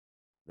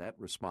That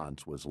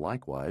response was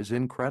likewise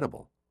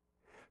incredible.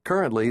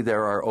 Currently,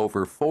 there are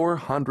over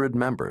 400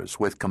 members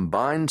with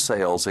combined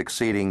sales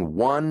exceeding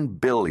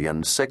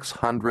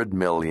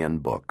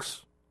 1,600,000,000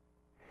 books.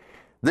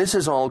 This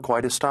is all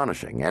quite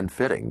astonishing and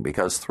fitting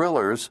because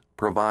thrillers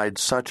provide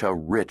such a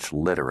rich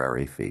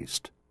literary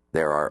feast.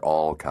 There are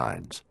all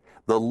kinds: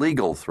 the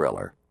legal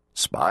thriller,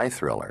 spy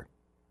thriller,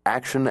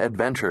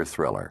 action-adventure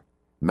thriller,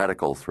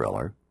 medical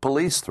thriller,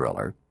 police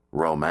thriller,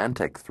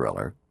 romantic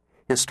thriller,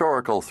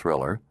 historical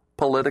thriller,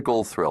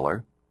 political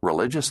thriller,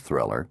 religious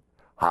thriller,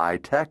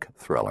 high-tech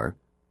thriller,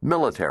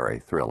 military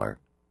thriller.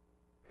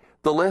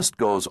 The list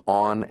goes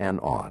on and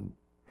on,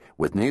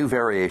 with new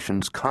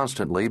variations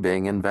constantly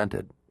being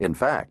invented. In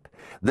fact,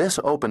 this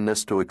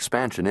openness to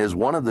expansion is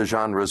one of the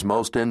genre's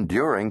most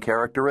enduring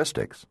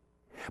characteristics.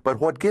 But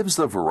what gives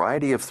the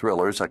variety of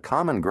thrillers a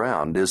common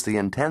ground is the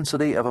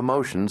intensity of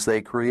emotions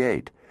they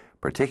create,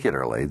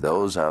 particularly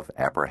those of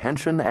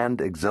apprehension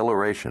and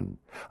exhilaration,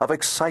 of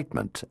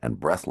excitement and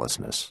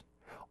breathlessness,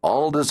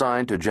 all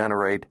designed to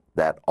generate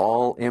that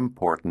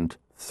all-important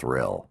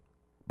thrill.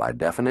 By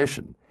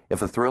definition,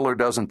 if a thriller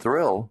doesn't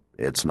thrill,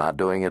 it's not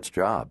doing its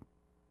job.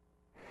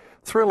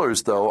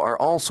 Thrillers, though, are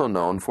also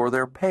known for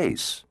their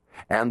pace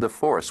and the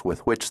force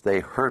with which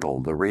they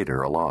hurtle the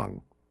reader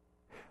along.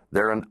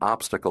 They're an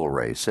obstacle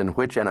race in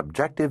which an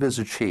objective is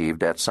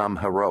achieved at some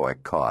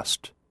heroic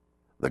cost.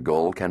 The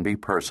goal can be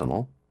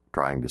personal,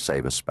 trying to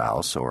save a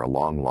spouse or a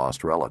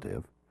long-lost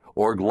relative,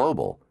 or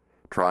global,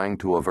 trying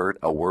to avert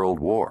a world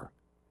war.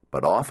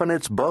 But often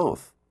it's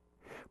both.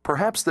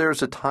 Perhaps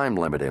there's a time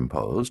limit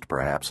imposed,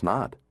 perhaps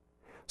not.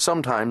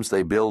 Sometimes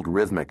they build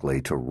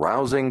rhythmically to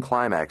rousing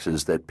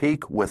climaxes that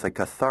peak with a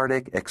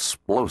cathartic,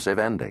 explosive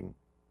ending.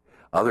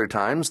 Other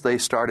times they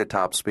start at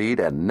top speed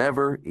and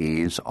never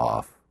ease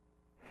off.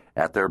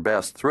 At their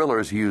best,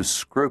 thrillers use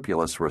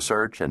scrupulous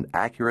research and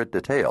accurate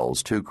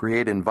details to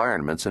create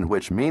environments in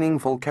which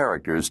meaningful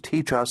characters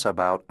teach us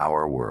about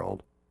our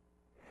world.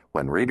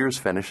 When readers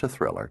finish a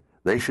thriller,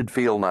 they should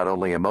feel not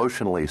only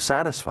emotionally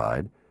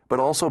satisfied, but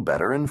also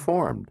better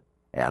informed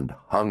and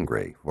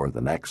hungry for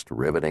the next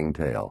riveting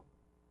tale.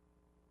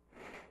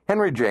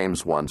 Henry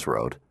James once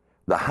wrote,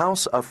 "The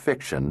house of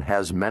fiction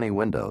has many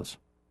windows."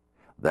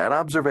 That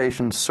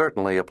observation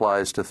certainly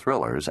applies to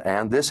thrillers,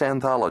 and this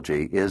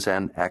anthology is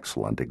an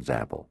excellent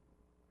example.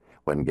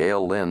 When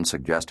Gail Lynn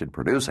suggested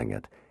producing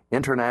it,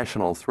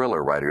 International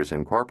Thriller Writers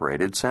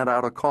Incorporated sent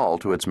out a call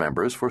to its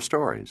members for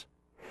stories.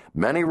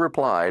 Many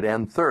replied,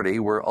 and 30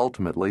 were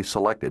ultimately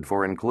selected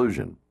for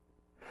inclusion.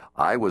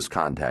 I was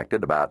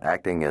contacted about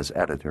acting as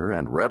editor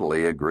and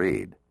readily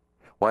agreed,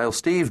 while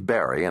Steve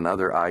Barry,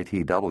 another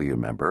ITW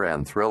member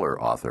and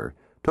thriller author,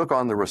 took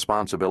on the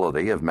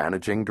responsibility of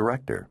managing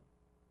director.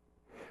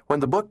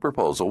 When the book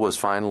proposal was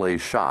finally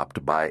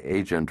shopped by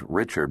agent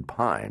Richard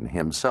Pine,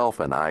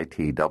 himself an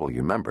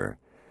ITW member,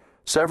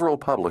 several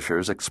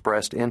publishers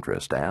expressed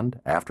interest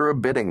and, after a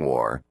bidding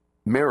war,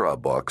 Mira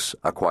Books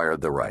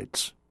acquired the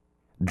rights.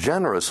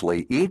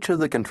 Generously, each of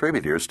the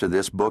contributors to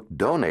this book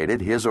donated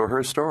his or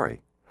her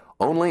story.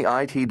 Only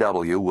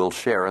ITW will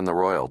share in the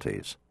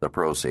royalties, the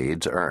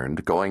proceeds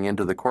earned going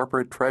into the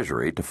corporate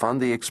treasury to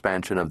fund the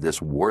expansion of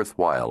this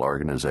worthwhile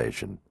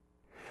organization.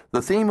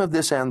 The theme of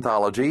this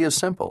anthology is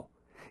simple.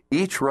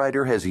 Each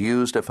writer has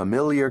used a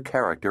familiar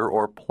character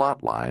or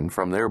plot line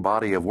from their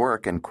body of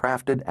work and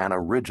crafted an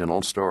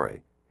original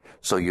story.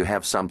 So you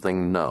have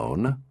something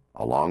known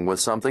along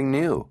with something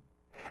new.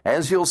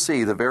 As you'll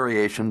see, the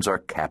variations are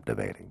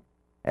captivating,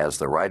 as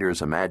the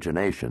writer's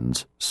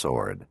imaginations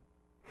soared.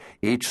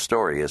 Each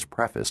story is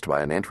prefaced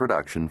by an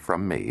introduction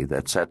from me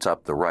that sets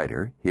up the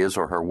writer, his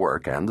or her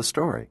work, and the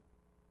story.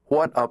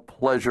 What a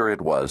pleasure it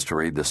was to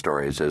read the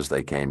stories as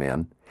they came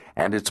in,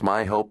 and it's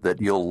my hope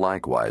that you'll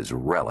likewise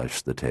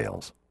relish the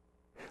tales.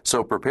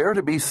 So prepare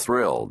to be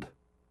thrilled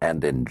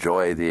and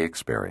enjoy the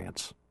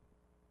experience.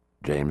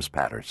 James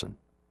Patterson,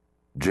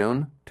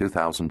 June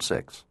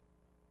 2006.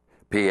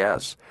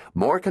 P.S.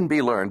 More can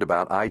be learned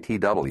about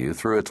ITW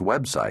through its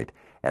website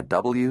at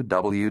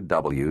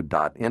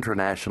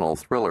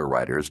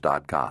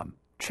www.internationalthrillerwriters.com.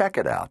 Check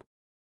it out.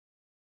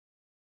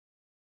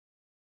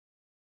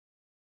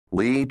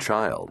 Lee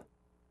Child.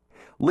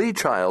 Lee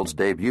Child's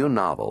debut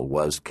novel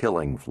was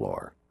Killing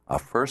Floor, a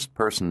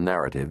first-person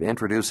narrative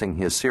introducing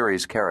his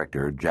series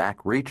character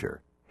Jack Reacher.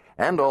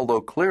 And although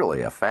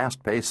clearly a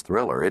fast-paced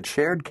thriller, it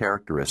shared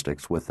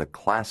characteristics with the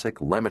classic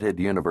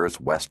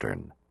limited-universe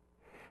Western.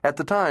 At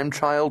the time,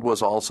 Child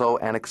was also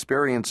an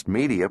experienced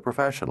media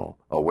professional,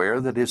 aware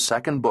that his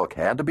second book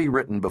had to be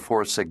written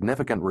before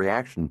significant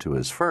reaction to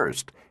his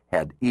first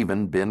had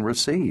even been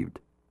received.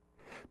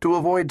 To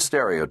avoid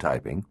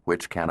stereotyping,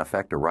 which can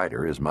affect a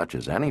writer as much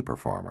as any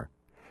performer,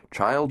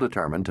 Child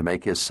determined to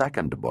make his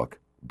second book,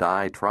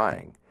 Die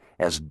Trying,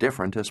 as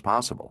different as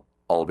possible,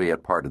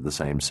 albeit part of the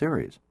same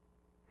series.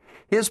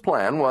 His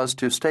plan was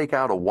to stake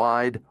out a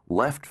wide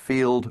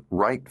left-field,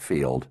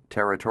 right-field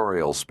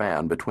territorial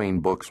span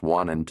between books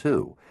 1 and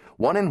 2,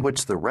 one in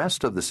which the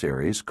rest of the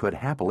series could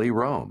happily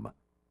roam.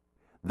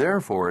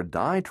 Therefore,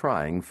 Die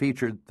Trying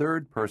featured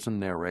third-person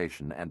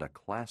narration and a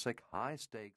classic high-stakes